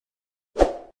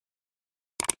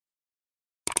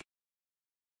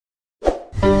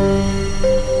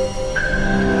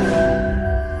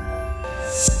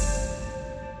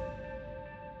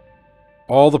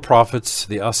All the prophets,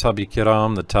 the Ashab-i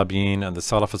Kiram, the Tabi'in, and the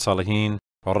Salaf al-Salihin,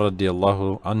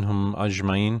 radiyallahu anhum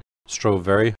ajma'in, strove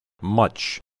very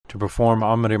much to perform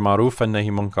Amr Ma'ruf and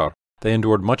Nahi Munkar. They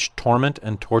endured much torment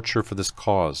and torture for this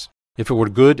cause. If it were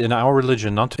good in our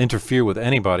religion not to interfere with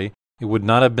anybody, it would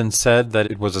not have been said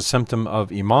that it was a symptom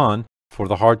of Iman for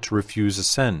the heart to refuse a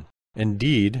sin.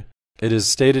 Indeed, it is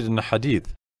stated in the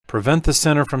Hadith, prevent the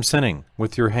sinner from sinning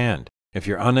with your hand. If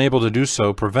you're unable to do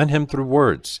so, prevent him through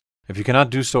words. If you cannot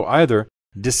do so either,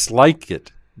 dislike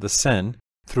it, the sin,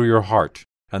 through your heart.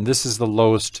 And this is the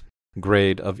lowest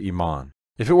grade of Iman.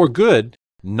 If it were good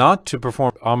not to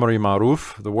perform Amr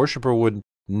Ma'ruf, the worshipper would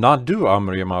not do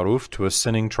Amr Ma'ruf to a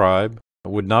sinning tribe,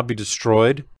 would not be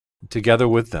destroyed together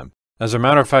with them. As a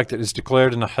matter of fact, it is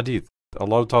declared in a hadith,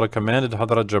 Allah Ta'ala commanded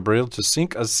Hadrat Jabril to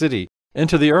sink a city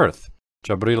into the earth.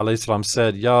 Jabril alayhi salam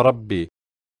said, Ya Rabbi,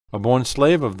 a born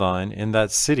slave of thine in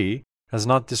that city has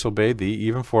not disobeyed thee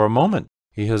even for a moment.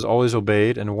 He has always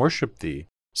obeyed and worshipped thee.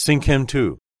 Sink him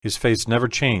too. His face never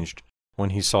changed when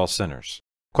he saw sinners.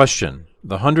 Question.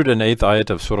 The 108th ayat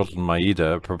of Surah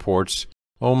Al-Ma'idah purports,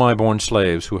 O my born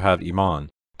slaves who have Iman,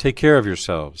 take care of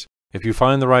yourselves. If you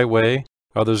find the right way,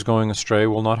 others going astray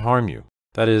will not harm you.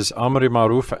 That is, Amr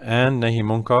Ma'ruf and Nahi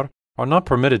Munkar are not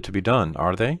permitted to be done,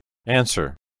 are they?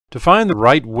 Answer. To find the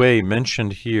right way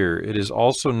mentioned here, it is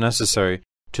also necessary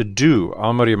to do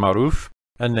Amr Ma'ruf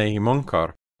and Nahi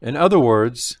Munkar. In other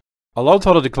words, Allah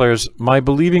Ta'ala declares, My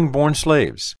believing born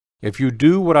slaves, if you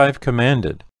do what I have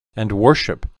commanded, and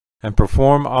worship, and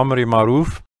perform Amr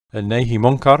Ma'ruf and Nahi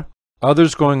Munkar,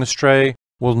 others going astray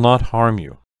will not harm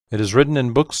you. It is written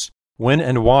in books when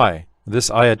and why this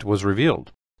ayat was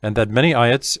revealed, and that many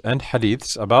ayats and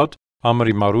hadiths about Amr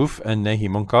Ma'ruf and Nahi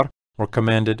Munkar were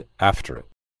commanded after it.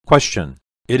 Question.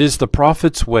 It is the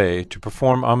Prophet's way to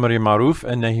perform Amr Ma'ruf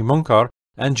and Nahi Munkar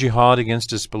and jihad against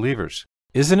disbelievers.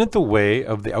 Isn't it the way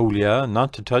of the awliya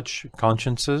not to touch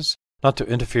consciences, not to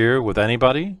interfere with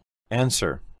anybody?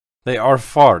 Answer. They are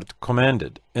fard,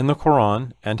 commanded, in the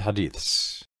Quran and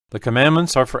hadiths. The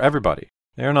commandments are for everybody.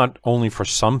 They are not only for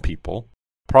some people.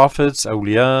 Prophets,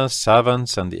 awliya,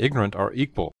 savants, and the ignorant are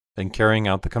equal in carrying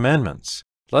out the commandments.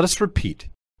 Let us repeat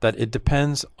that it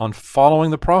depends on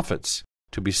following the prophets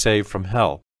to be saved from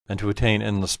hell and to attain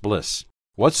endless bliss.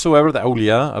 Whatsoever the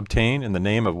awliya obtain in the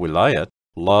name of wilayat,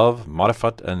 love,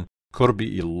 marifat, and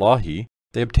qurbi illahi,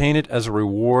 they obtain it as a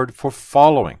reward for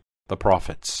following the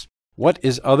prophets. What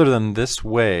is other than this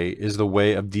way is the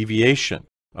way of deviation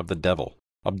of the devil.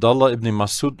 Abdullah ibn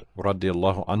Masud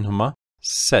radiyallahu anhuma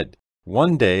said,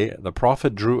 One day the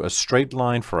Prophet drew a straight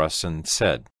line for us and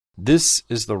said, This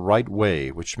is the right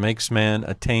way which makes man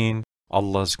attain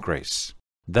Allah's grace.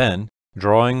 Then,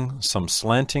 drawing some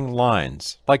slanting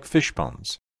lines, like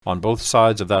fishbones, on both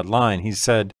sides of that line, he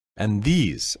said, And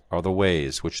these are the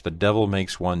ways which the devil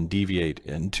makes one deviate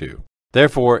into.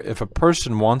 Therefore, if a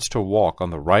person wants to walk on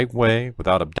the right way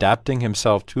without adapting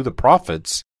himself to the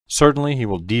prophets, certainly he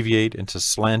will deviate into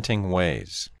slanting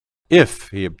ways. If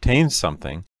he obtains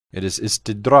something, it is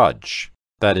istidraj,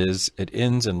 that is, it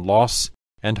ends in loss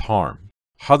and harm.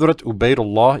 Hadrat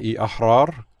Ubaydullah-i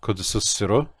Ahrar, Qudsus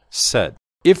Sirruh, said,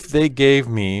 If they gave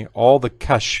me all the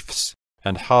kashfs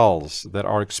and hals that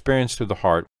are experienced through the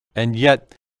heart, and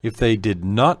yet if they did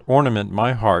not ornament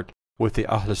my heart with the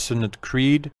Ahl Sunnat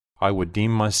creed, I would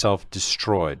deem myself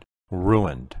destroyed,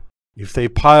 ruined. If they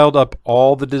piled up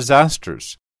all the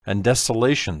disasters and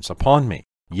desolations upon me,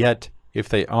 yet if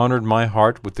they honored my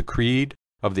heart with the creed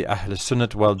of the Ahl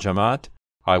Sunnat wal Jamaat,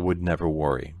 I would never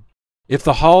worry. If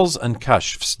the hals and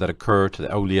kashfs that occur to the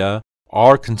awliya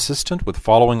are consistent with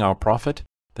following our Prophet,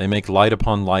 they make light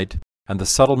upon light, and the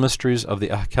subtle mysteries of the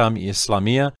Ahkam-i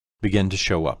Islamiyya begin to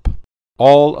show up.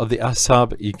 All of the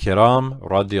Ashab-i Kiram,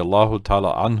 radiyallahu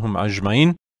ta'ala anhum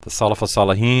ajma'in, the Salaf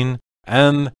al-Salihin,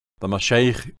 and the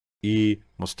Mashaykh-i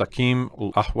Mustaqim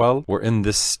ul-Ahwal were in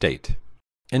this state.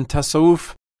 In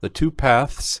Tasawwuf, the two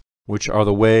paths, which are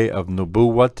the way of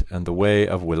Nubuwwat and the way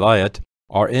of Wilayat,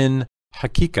 are in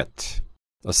Hakikat,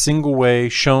 a single way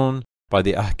shown by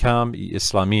the Ahkam-i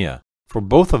Islamiyya. For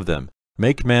both of them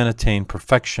make man attain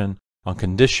perfection on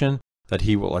condition that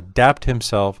he will adapt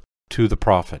himself to the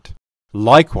Prophet.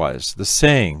 Likewise, the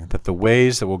saying that the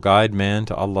ways that will guide man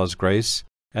to Allah's grace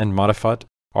and marifat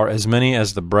are as many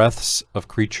as the breaths of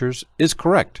creatures is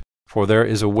correct, for there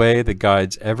is a way that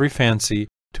guides every fancy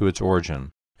to its origin,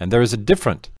 and there is a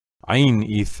different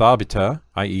ayn-i thabita,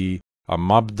 i.e. a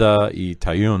mabda-i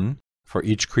tayun, for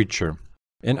each creature.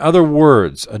 In other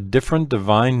words, a different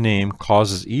divine name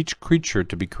causes each creature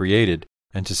to be created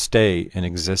and to stay in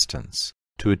existence.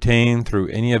 To attain through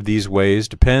any of these ways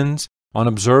depends on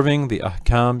observing the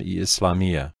Ahkam-i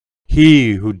Islamiyya.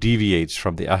 He who deviates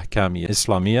from the Ahkam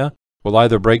Islamiyah will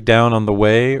either break down on the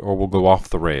way or will go off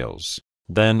the rails.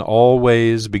 Then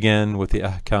always begin with the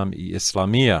Ahkam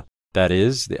Islamiyah. That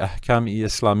is, the Ahkam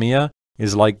Islamiyah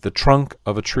is like the trunk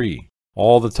of a tree.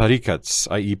 All the tariqats,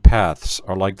 i.e. paths,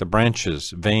 are like the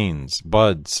branches, veins,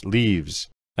 buds, leaves,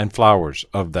 and flowers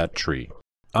of that tree.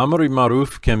 Amr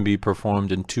Ma'ruf can be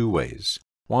performed in two ways.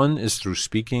 One is through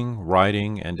speaking,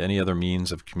 writing, and any other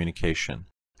means of communication.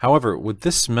 However, with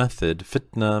this method,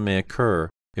 fitna may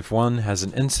occur if one has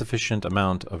an insufficient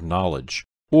amount of knowledge,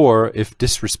 or if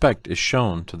disrespect is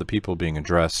shown to the people being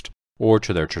addressed, or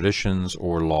to their traditions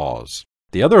or laws.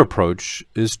 The other approach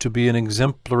is to be an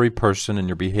exemplary person in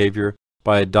your behavior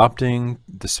by adopting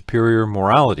the superior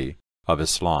morality of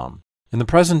Islam. In the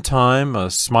present time,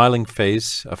 a smiling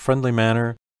face, a friendly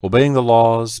manner, obeying the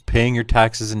laws, paying your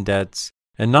taxes and debts,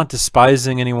 and not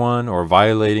despising anyone or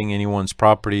violating anyone's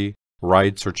property,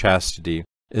 rights, or chastity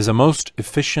is a most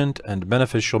efficient and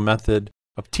beneficial method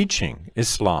of teaching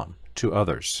Islam to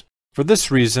others. For this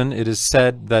reason, it is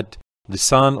said that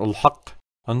lisan ul-haq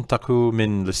antaku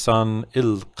min lisan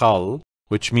il-qal,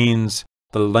 which means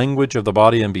the language of the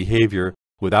body and behavior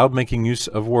without making use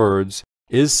of words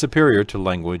is superior to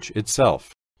language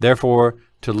itself. Therefore,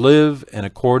 to live in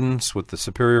accordance with the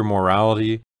superior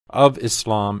morality of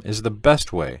Islam is the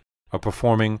best way of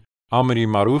performing Amri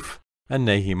Maruf and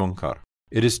Nahi Munkar.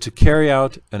 It is to carry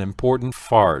out an important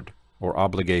fard, or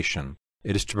obligation.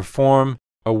 It is to perform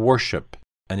a worship,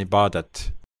 an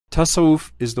ibadat.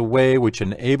 Tasawwuf is the way which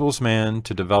enables man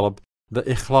to develop the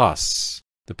ikhlas,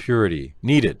 the purity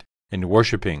needed in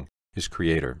worshipping his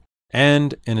Creator,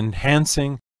 and in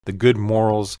enhancing the good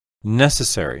morals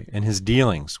necessary in his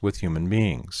dealings with human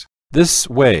beings. This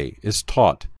way is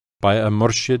taught by a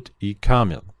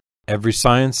murshid-i-kamil. Every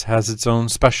science has its own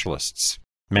specialists.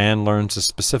 Man learns a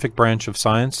specific branch of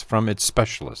science from its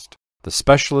specialist. The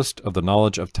specialist of the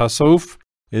knowledge of tasawwuf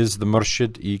is the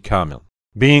murshid-i-kamil.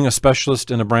 Being a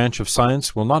specialist in a branch of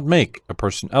science will not make a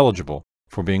person eligible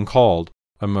for being called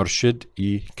a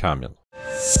murshid-i-kamil.